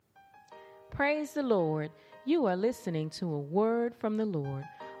Praise the Lord. You are listening to a word from the Lord,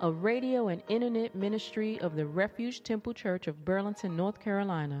 a radio and internet ministry of the Refuge Temple Church of Burlington, North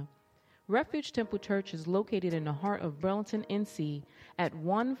Carolina. Refuge Temple Church is located in the heart of Burlington, NC at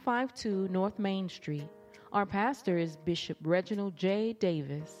 152 North Main Street. Our pastor is Bishop Reginald J.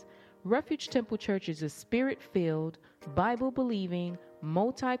 Davis. Refuge Temple Church is a spirit-filled, Bible-believing,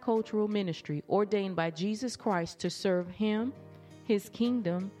 multicultural ministry ordained by Jesus Christ to serve Him, His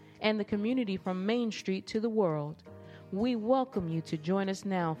kingdom, and the community from Main Street to the world. We welcome you to join us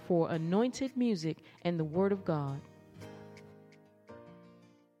now for anointed music and the Word of God.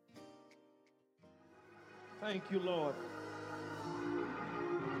 Thank you, Lord.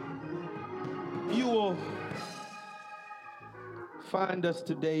 You will find us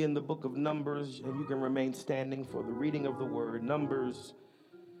today in the book of Numbers, and you can remain standing for the reading of the word. Numbers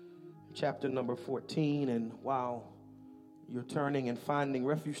chapter number 14. And while you're turning and finding,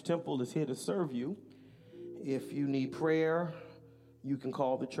 Refuge Temple is here to serve you. If you need prayer, you can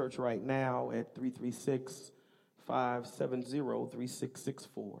call the church right now at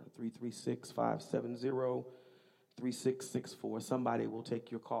 336-570-3664. 336-570-3664. Somebody will take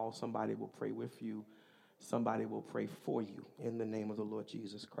your call. Somebody will pray with you. Somebody will pray for you in the name of the Lord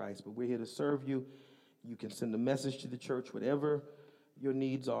Jesus Christ. But we're here to serve you. You can send a message to the church, whatever your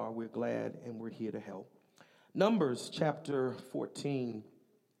needs are. We're glad and we're here to help. Numbers chapter 14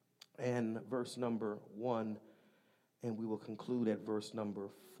 and verse number 1, and we will conclude at verse number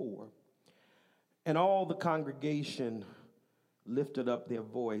 4. And all the congregation lifted up their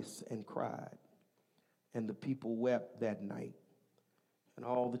voice and cried, and the people wept that night. And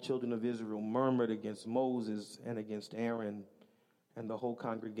all the children of Israel murmured against Moses and against Aaron, and the whole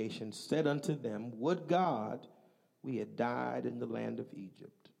congregation said unto them, Would God we had died in the land of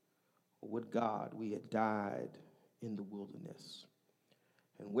Egypt, or would God we had died in the wilderness?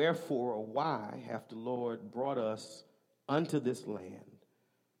 And wherefore, or why hath the Lord brought us unto this land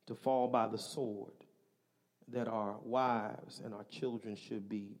to fall by the sword, that our wives and our children should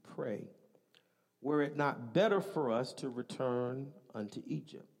be prey? Were it not better for us to return unto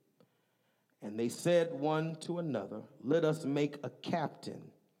Egypt? And they said one to another, Let us make a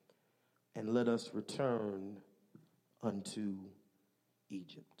captain, and let us return unto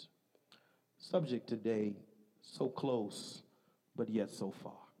Egypt. Subject today, so close, but yet so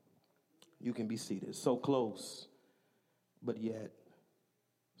far. You can be seated. So close, but yet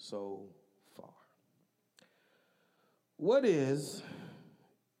so far. What is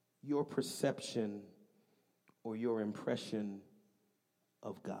your perception or your impression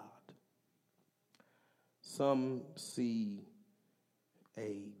of God? Some see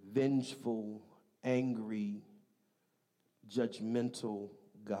a vengeful, angry, judgmental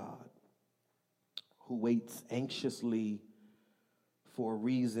God who waits anxiously for a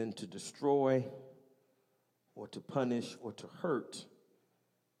reason to destroy or to punish or to hurt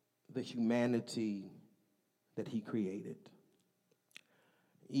the humanity that He created.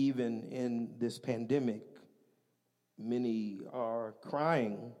 Even in this pandemic, many are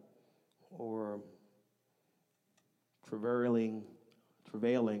crying or travailing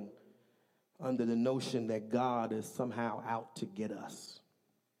under the notion that God is somehow out to get us.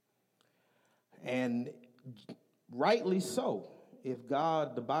 And rightly so. If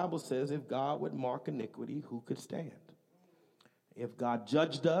God, the Bible says, if God would mark iniquity, who could stand? If God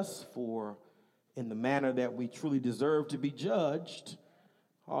judged us in the manner that we truly deserve to be judged,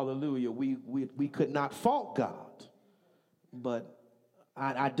 hallelujah, we could not fault God. But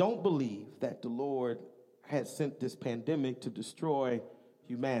I don't believe that the Lord has sent this pandemic to destroy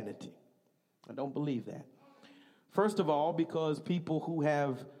humanity. I don't believe that. First of all, because people who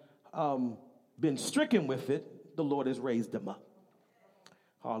have been stricken with it, the Lord has raised them up.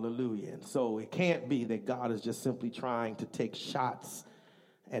 Hallelujah. And so it can't be that God is just simply trying to take shots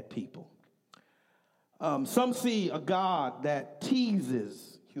at people. Some see a God that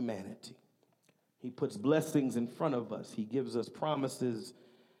teases humanity. He puts blessings in front of us. He gives us promises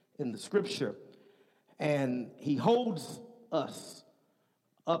in the scripture. And He holds us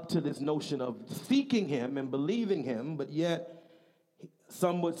up to this notion of seeking Him and believing Him, but yet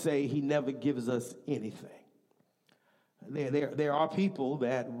some would say He never gives us anything. There are people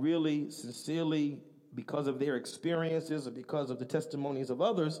that really sincerely, because of their experiences or because of the testimonies of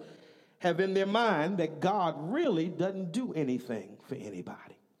others, have in their mind that God really doesn't do anything for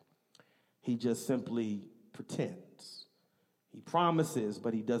anybody. He just simply pretends. He promises,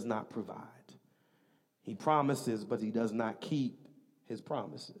 but He does not provide. He promises, but He does not keep His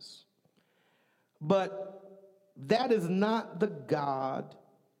promises. But that is not the God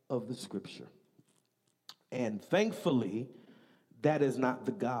of the scripture. And thankfully, that is not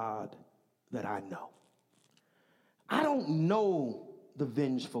the God that I know. I don't know the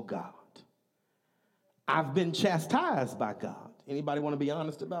vengeful God. I've been chastised by God. Anybody want to be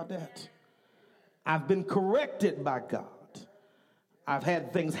honest about that? I've been corrected by God. I've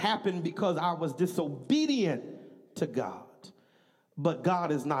had things happen because I was disobedient to God. But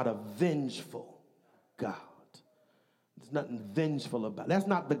God is not a vengeful God. There's nothing vengeful about it. That's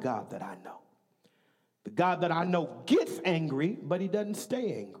not the God that I know. The God that I know gets angry, but he doesn't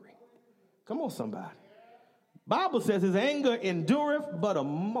stay angry. Come on, somebody. Bible says his anger endureth but a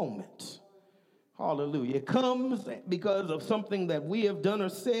moment. Hallelujah. It comes because of something that we have done or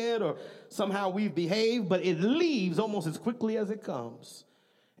said or somehow we've behaved, but it leaves almost as quickly as it comes.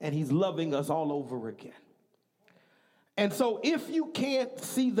 And he's loving us all over again. And so if you can't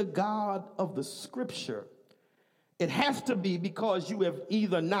see the God of the scripture, it has to be because you have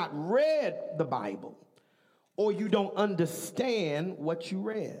either not read the Bible or you don't understand what you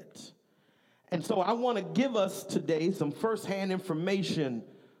read. And so I want to give us today some firsthand information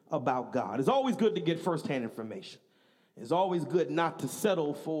about God. It's always good to get firsthand information. It's always good not to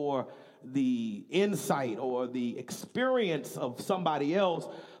settle for the insight or the experience of somebody else,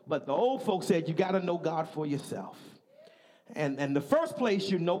 but the old folks said you got to know God for yourself. And the first place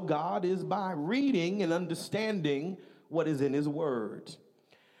you know God is by reading and understanding what is in his word.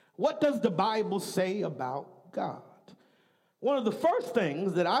 What does the Bible say about God? One of the first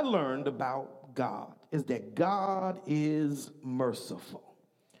things that I learned about God is that God is merciful.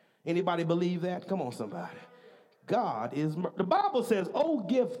 Anybody believe that? Come on, somebody. God is the Bible says, "Oh,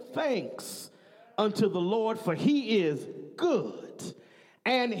 give thanks unto the Lord, for he is good,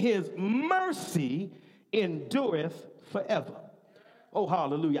 and his mercy endureth forever." Oh,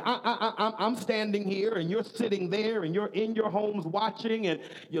 hallelujah. I'm standing here and you're sitting there and you're in your homes watching and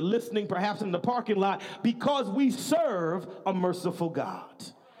you're listening perhaps in the parking lot because we serve a merciful God.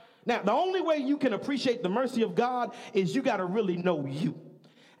 Now, the only way you can appreciate the mercy of God is you got to really know you.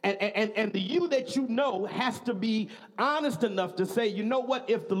 And the you that you know has to be honest enough to say, you know what,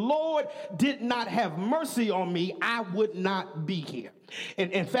 if the Lord did not have mercy on me, I would not be here.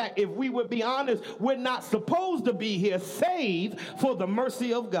 And in fact, if we would be honest, we're not supposed to be here saved for the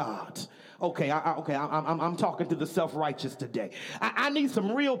mercy of God. Okay, I'm talking to the self-righteous today. I need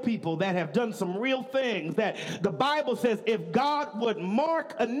some real people that have done some real things that the Bible says if God would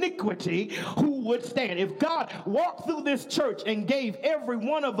mark iniquity, who would stand? If God walked through this church and gave every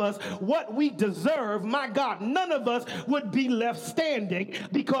one of us what we deserve, my God, none of us would be left standing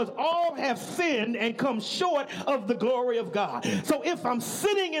because all have sinned and come short of the glory of God. So if I'm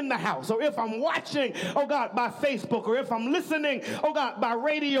sitting in the house or if I'm watching, oh God, by Facebook or if I'm listening, oh God, by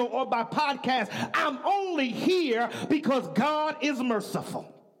radio or by podcast, I'm only here because God is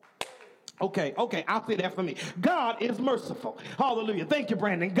merciful. Okay, I'll say that for me. God is merciful. Hallelujah. Thank you,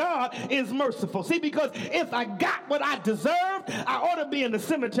 Brandon. God is merciful. See, because if I got what I deserved, I ought to be in the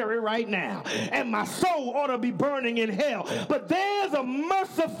cemetery right now. And my soul ought to be burning in hell. But there's a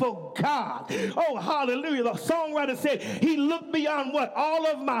merciful God. Oh, hallelujah. The songwriter said, he looked beyond what? All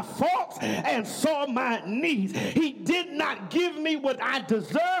of my faults and saw my needs. He did not give me what I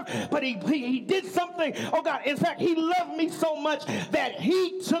deserved, but he did something. Oh, God, in fact, he loved me so much that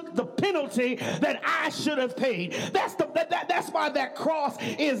he took the penalty that I should have paid. That's why that cross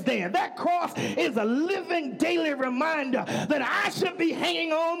is there. That cross is a living daily reminder that I should be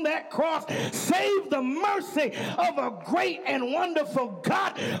hanging on that cross. Save the mercy of a great and wonderful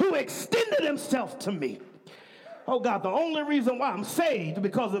God who extended himself to me. Oh God, the only reason why I'm saved is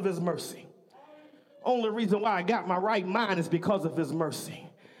because of his mercy. Only reason why I got my right mind is because of his mercy.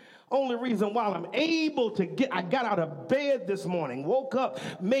 Only reason why I'm able to I got out of bed this morning, woke up,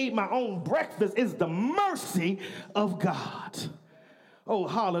 made my own breakfast is the mercy of God. Oh,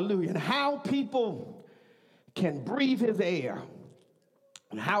 hallelujah. And how people can breathe his air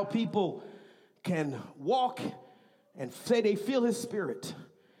and how people can walk and say they feel his spirit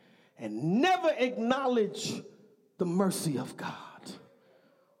and never acknowledge the mercy of God.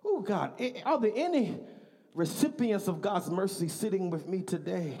 Oh, God, are there any recipients of God's mercy sitting with me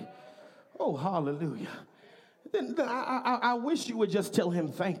today? Oh, hallelujah. Then I wish you would just tell him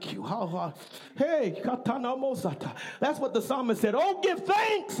thank you. Hey, that's what the psalmist said. Oh, give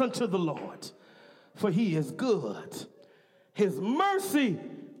thanks unto the Lord, for he is good. His mercy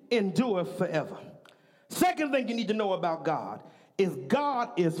endureth forever. Second thing you need to know about God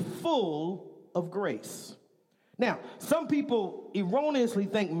is full of grace. Now, some people erroneously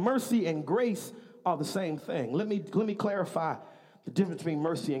think mercy and grace are the same thing. Let me clarify the difference between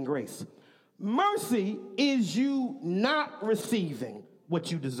mercy and grace. Mercy is you not receiving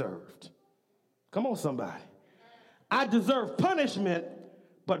what you deserved. Come on, somebody. I deserve punishment,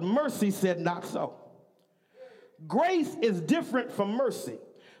 but mercy said not so. Grace is different from mercy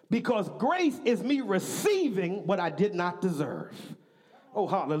because grace is me receiving what I did not deserve. Oh,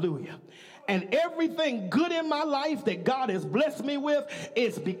 hallelujah. And everything good in my life that God has blessed me with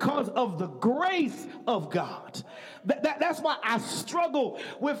is because of the grace of God. That's why I struggle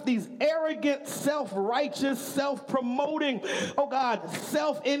with these arrogant, self-righteous, self-promoting, oh God,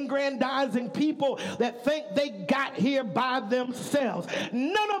 self-aggrandizing people that think they got here by themselves.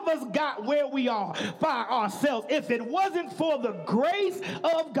 None of us got where we are by ourselves. If it wasn't for the grace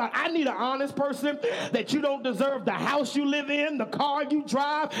of God, I need an honest person that you don't deserve the house you live in, the car you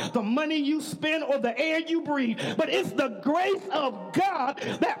drive, the money you spend, or the air you breathe. But it's the grace of God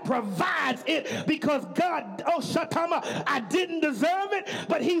that provides it because God, oh, Shatama, I didn't deserve it,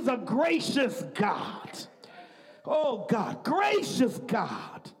 but he's a gracious God. Oh, God, gracious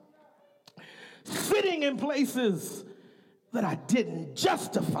God. Sitting in places that I didn't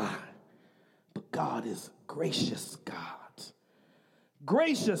justify, but God is gracious God.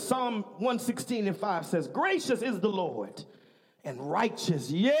 Gracious, Psalm 116:5 says, gracious is the Lord and righteous,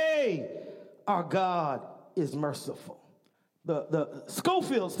 yea, our God is merciful. The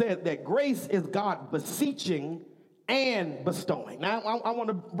Schofield said that grace is God beseeching and bestowing. Now, I want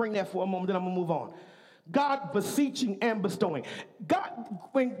to bring that for a moment, then I'm going to move on. God beseeching and bestowing.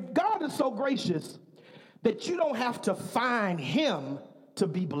 When God is so gracious that you don't have to find him to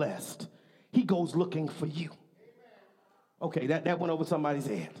be blessed, he goes looking for you. Okay, that went over somebody's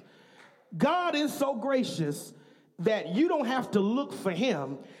head. God is so gracious that you don't have to look for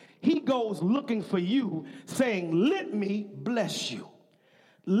him. He goes looking for you, saying, let me bless you.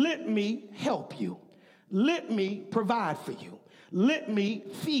 Let me help you. Let me provide for you. Let me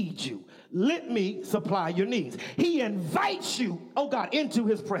feed you. Let me supply your needs. He invites you, oh God, into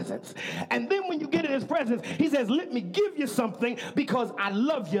his presence. And then when you get in his presence, he says, let me give you something because I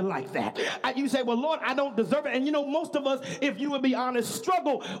love you like that. You say, well, Lord, I don't deserve it. And you know, most of us, if you would be honest,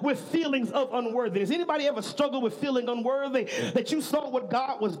 struggle with feelings of unworthiness. Anybody ever struggle with feeling unworthy? That you saw what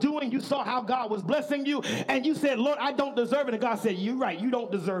God was doing, you saw how God was blessing you, and you said, Lord, I don't deserve it. And God said, you're right, you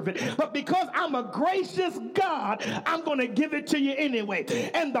don't deserve it. But because I'm a gracious God, I'm going to give it to you anyway.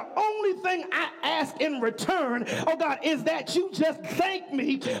 And the only thing I ask in return, oh God, is that you just thank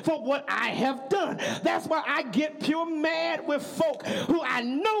me for what I have done. That's why I get pure mad with folk who I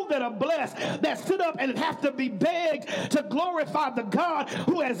know that are blessed, that sit up and have to be begged to glorify the God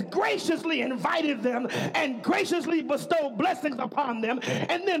who has graciously invited them and graciously bestowed blessings upon them.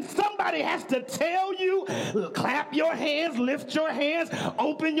 And then somebody has to tell you, clap your hands, lift your hands,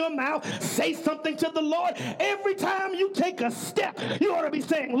 open your mouth, say something to the Lord. Every time you take a step, you ought to be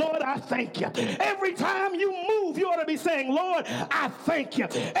saying, Lord, I thank you. Every time you move, you ought to be saying, Lord, I thank you.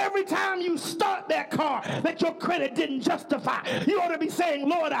 Every time you start that car that your credit didn't justify, you ought to be saying,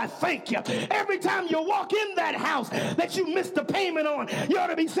 Lord, I thank you. Every time you walk in that house that you missed the payment on, you ought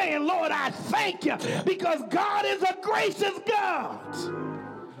to be saying, Lord, I thank you, because God is a gracious God.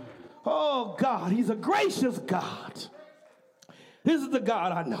 Oh, God, he's a gracious God. This is the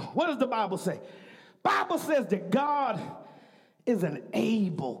God I know. What does the Bible say? Bible says that God is an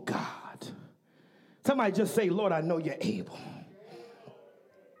able God. Somebody just say, Lord, I know you're able.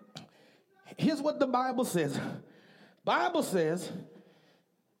 Here's what the Bible says. Bible says,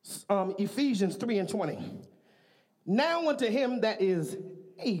 Ephesians 3:20. Now unto him that is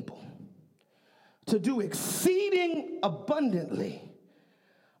able to do exceeding abundantly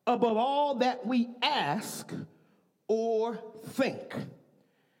above all that we ask or think.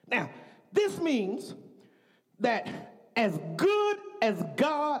 Now, this means that as good as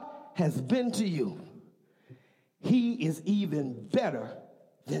God has been to you, he is even better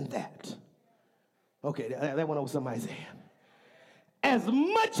than that. Okay, that went over somebody's head. As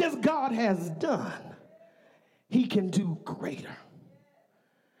much as God has done, he can do greater.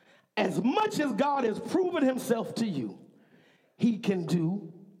 As much as God has proven himself to you, he can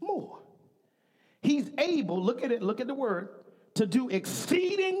do more. He's able, look at it, look at the word, to do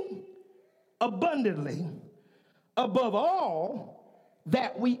exceeding abundantly above all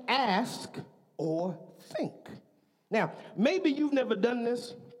that we ask or think. Now, maybe you've never done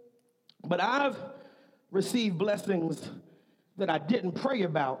this, but I've received blessings that I didn't pray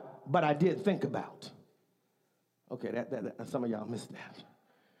about, but I did think about. Okay, that some of y'all missed that.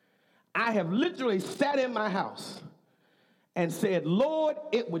 I have literally sat in my house and said, Lord,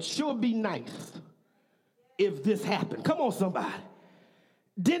 it would sure be nice if this happened. Come on, somebody.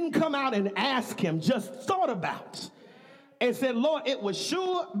 Didn't come out and ask him, just thought about. and said, Lord, it would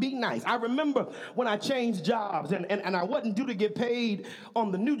sure be nice. I remember when I changed jobs, and I wasn't due to get paid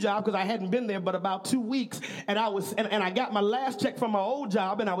on the new job because I hadn't been there but about 2 weeks, and I got my last check from my old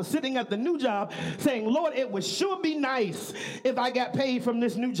job, and I was sitting at the new job saying, Lord, it would sure be nice if I got paid from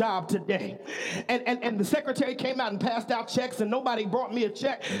this new job today. And the secretary came out and passed out checks, and nobody brought me a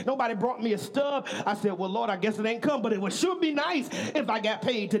check. Nobody brought me a stub. I said, well, Lord, I guess it ain't come, but it would sure be nice if I got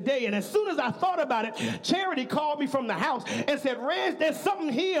paid today. And as soon as I thought about it, Charity called me from the house and said, Reg, there's something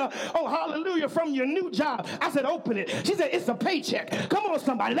here, oh, hallelujah, from your new job. I said, open it. She said, it's a paycheck. Come on,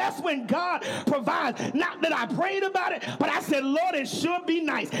 somebody. That's when God provides. Not that I prayed about it, but I said, Lord, it should be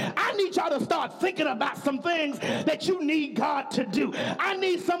nice. I need y'all to start thinking about some things that you need God to do. I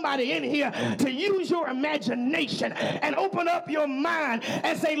need somebody in here to use your imagination and open up your mind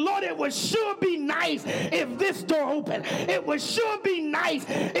and say, Lord, it would sure be nice if this door opened. It would sure be nice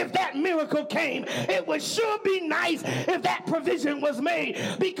if that miracle came. It would sure be nice if that provision was made,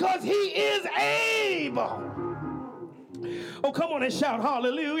 because he is able. Oh, come on and shout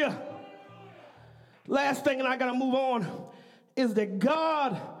hallelujah. Last thing, and I got to move on, is that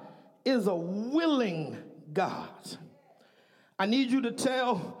God is a willing God. I need you to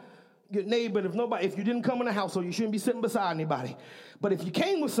tell your neighbor, if you didn't come in the household, you shouldn't be sitting beside anybody. But if you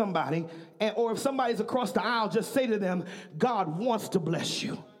came with somebody, or if somebody's across the aisle, just say to them, God wants to bless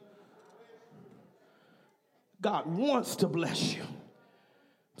you. God wants to bless you.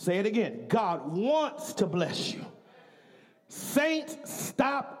 Say it again. God wants to bless you. Saints,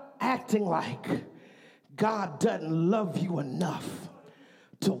 stop acting like God doesn't love you enough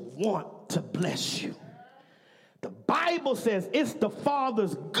to want to bless you. The Bible says it's the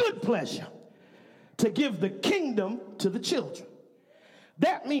Father's good pleasure to give the kingdom to the children.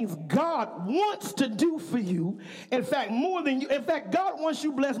 That means God wants to do for you, in fact, more than you. In fact, God wants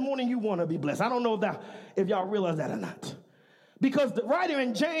you blessed more than you want to be blessed. I don't know if y'all realize that or not. Because the writer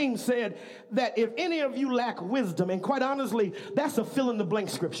in James said that if any of you lack wisdom, and quite honestly, that's a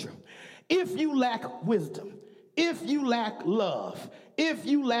fill-in-the-blank scripture. If you lack wisdom, if you lack love, if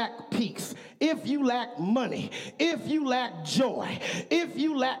you lack peace, if you lack money, if you lack joy, if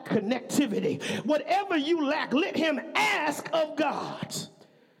you lack connectivity, whatever you lack, let him ask of God,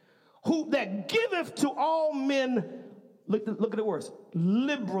 who that giveth to all men, look at the words,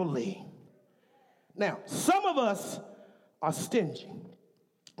 liberally. Now, some of us are stingy.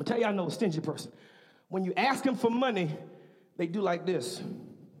 I'll tell you, I know a stingy person. When you ask them for money, they do like this.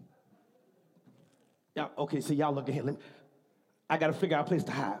 Yeah, okay, so y'all look at him. I got to figure out a place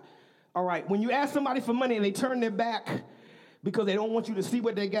to hide. All right, when you ask somebody for money and they turn their back because they don't want you to see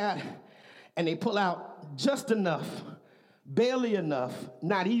what they got, and they pull out just enough, barely enough,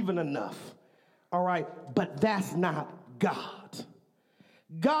 not even enough. All right, but that's not God.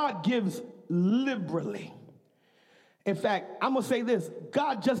 God gives liberally. In fact, I'm going to say this.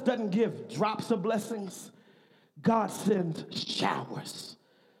 God just doesn't give drops of blessings. God sends showers.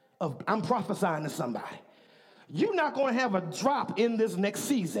 I'm prophesying to somebody. You're not going to have a drop in this next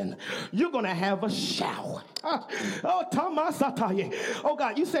season. You're going to have a shower. Oh, Tamasataye. Oh,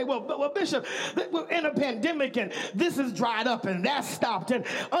 God, you say, well, Bishop, we're in a pandemic and this is dried up and that's stopped and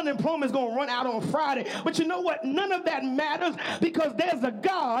unemployment's going to run out on Friday. But you know what? None of that matters, because there's a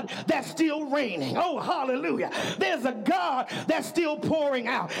God that's still reigning. Oh, hallelujah. There's a God that's still pouring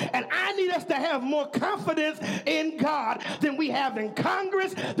out. And I need us to have more confidence in God than we have in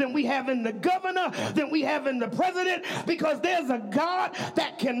Congress, than we have in the governor, than we have in the president, because there's a God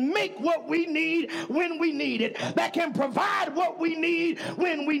that can make what we need when we need it, that can provide what we need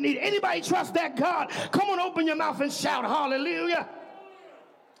when we need it. Anybody trust that God? Come on, open your mouth and shout hallelujah.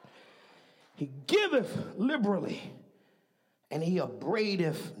 He giveth liberally, and he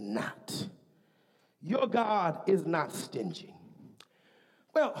upbraideth not. Your God is not stingy.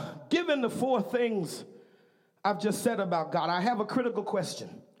 Well, given the four things I've just said about God, I have a critical question.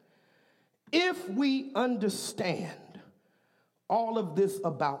 If we understand all of this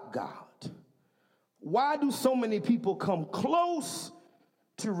about God, why do so many people come close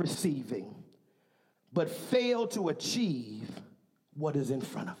to receiving but fail to achieve what is in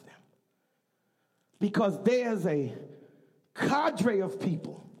front of them? Because there's a cadre of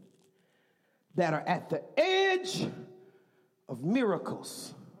people that are at the edge of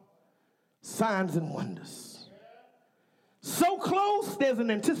miracles, signs, and wonders. So close, there's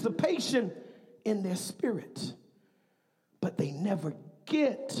an anticipation in their spirit, but they never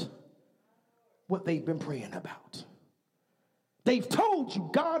get what they've been praying about. They've told you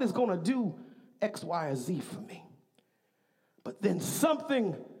God is going to do X, Y, or Z for me, but then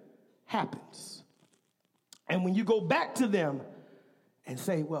something happens. And when you go back to them and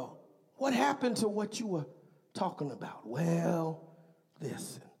say, well, what happened to what you were talking about, well,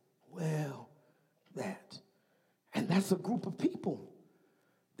 this and well, that. And that's a group of people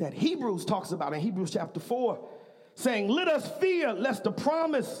that Hebrews talks about in Hebrews chapter 4, saying, let us fear lest the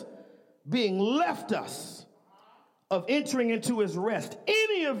promise being left us of entering into his rest,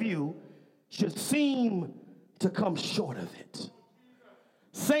 any of you should seem to come short of it.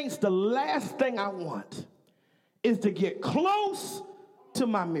 Saints, the last thing I want is to get close to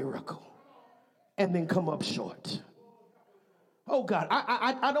my miracle and then come up short. Oh, God,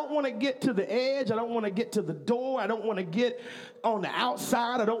 I don't want to get to the edge. I don't want to get to the door. I don't want to get on the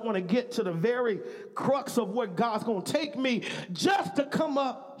outside. I don't want to get to the very crux of where God's going to take me just to come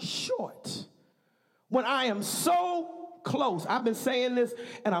up short. When I am so close, I've been saying this,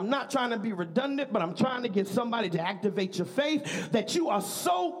 and I'm not trying to be redundant, but I'm trying to get somebody to activate your faith, that you are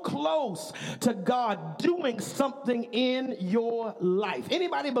so close to God doing something in your life.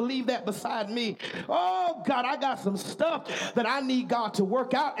 Anybody believe that beside me? Oh, God, I got some stuff that I need God to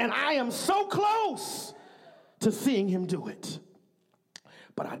work out, and I am so close to seeing him do it.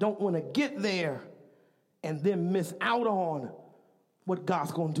 But I don't want to get there and then miss out on what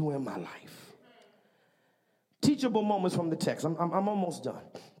God's going to do in my life. Teachable moments from the text. I'm almost done.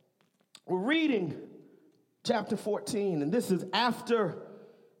 We're reading chapter 14, and this is after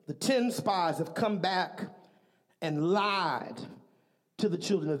the 10 spies have come back and lied to the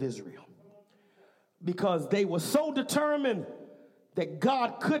children of Israel because they were so determined that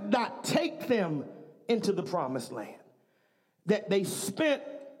God could not take them into the promised land that they spent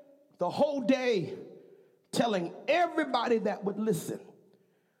the whole day telling everybody that would listen,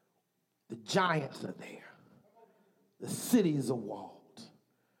 the giants are there. The cities are walled.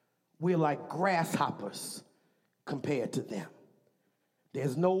 We're like grasshoppers compared to them.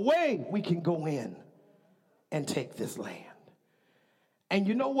 There's no way we can go in and take this land. And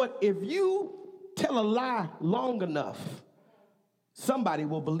you know what? If you tell a lie long enough, somebody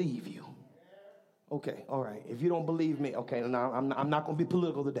will believe you. Okay, all right. If you don't believe me, okay, now I'm not going to be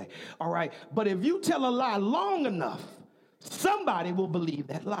political today. All right, but if you tell a lie long enough, somebody will believe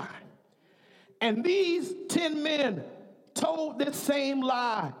that lie. And these 10 men told this same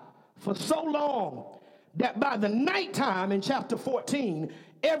lie for so long that by the nighttime in chapter 14,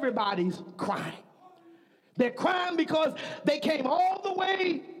 everybody's crying. They're crying because they came all the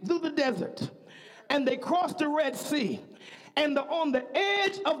way through the desert and they crossed the Red Sea and they're on the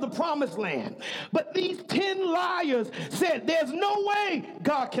edge of the promised land. But these 10 liars said, there's no way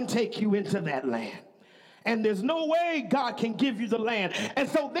God can take you into that land. And there's no way God can give you the land. And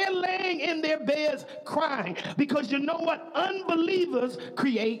so they're laying in their beds crying because you know what? Unbelievers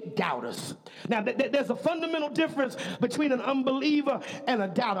create doubters. Now, there's a fundamental difference between an unbeliever and a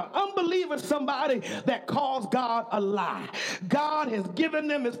doubter. Unbeliever is somebody that calls God a lie. God has given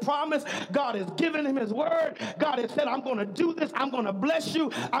them his promise. God has given him his word. God has said, I'm going to do this. I'm going to bless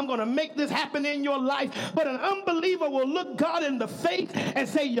you. I'm going to make this happen in your life. But an unbeliever will look God in the face and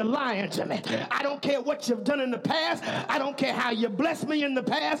say, you're lying to me. I don't care what you've done in the past. I don't care how you blessed me in the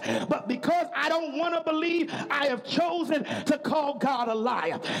past, but because I don't want to believe, I have chosen to call God a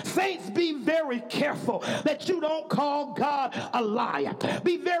liar. Saints, be very careful that you don't call God a liar.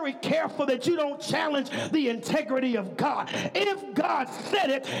 Be very careful that you don't challenge the integrity of God. If God said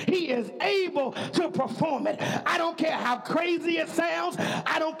it, he is able to perform it. I don't care how crazy it sounds.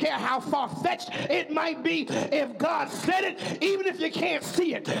 I don't care how far-fetched it might be. If God said it, even if you can't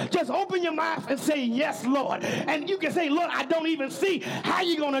see it, just open your mouth and say, yes, Lord. And you can say, Lord, I don't even see how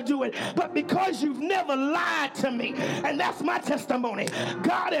you're going to do it. But because you've never lied to me, and that's my testimony,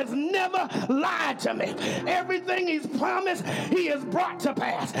 God has never lied to me. Everything he's promised, he has brought to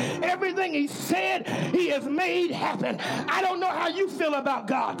pass. Everything he said, he has made happen. I don't know how you feel about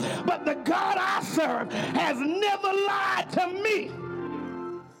God, but the God I serve has never lied to me.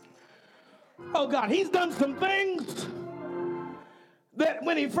 Oh, God, he's done some things that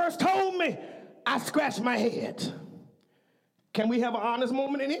when he first told me, I scratched my head. Can we have an honest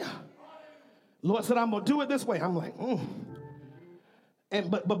moment in here? Lord said, I'm going to do it this way. I'm like,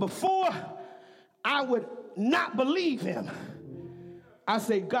 But before I would not believe him, I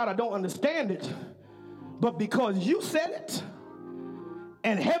say, God, I don't understand it. But because you said it,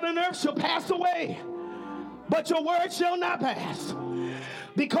 and heaven and earth shall pass away, but your word shall not pass.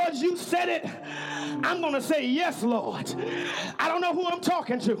 Because you said it, I'm going to say, yes, Lord. I don't know who I'm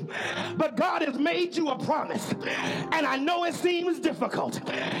talking to, but God has made you a promise. And I know it seems difficult,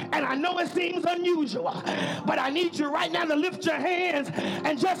 and I know it seems unusual, but I need you right now to lift your hands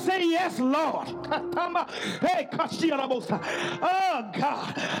and just say, yes, Lord. Hey, oh,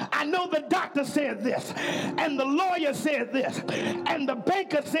 God, I know the doctor said this, and the lawyer said this, and the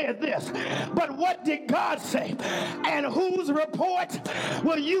banker said this, but what did God say? And whose report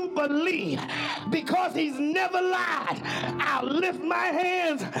will you believe? Because he's never lied. I'll lift my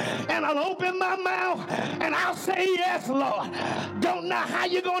hands and I'll open my mouth and I'll say, yes, Lord. Don't know how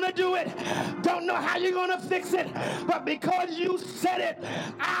you're going to do it. Don't know how you're going to fix it. But because you said it,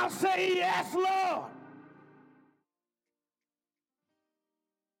 I'll say, yes, Lord.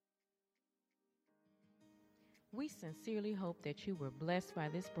 We sincerely hope that you were blessed by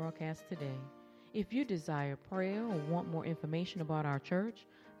this broadcast today. If you desire prayer or want more information about our church,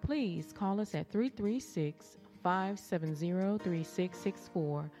 please call us at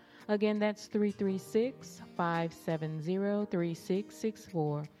 336-570-3664. Again, that's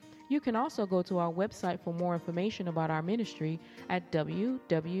 336-570-3664. You can also go to our website for more information about our ministry at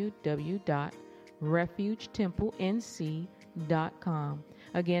www.refugetemple.nc.com.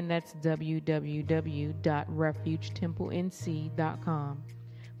 Again, that's www.refugetemple.nc.com.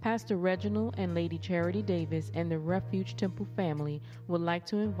 Pastor Reginald and Lady Charity Davis and the Refuge Temple family would like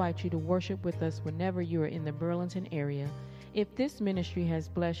to invite you to worship with us whenever you are in the Burlington area. If this ministry has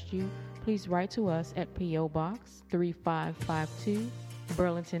blessed you, please write to us at P.O. Box 3552,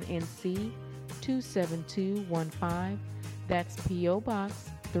 Burlington, NC 27215. That's P.O. Box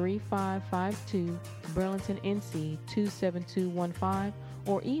 3552, Burlington, NC 27215,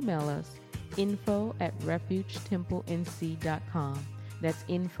 or email us info@refugetemple.nc.com. That's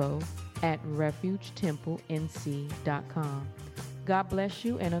info@refugetemple.nc.com. God bless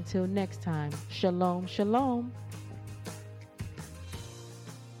you, and until next time, shalom, shalom.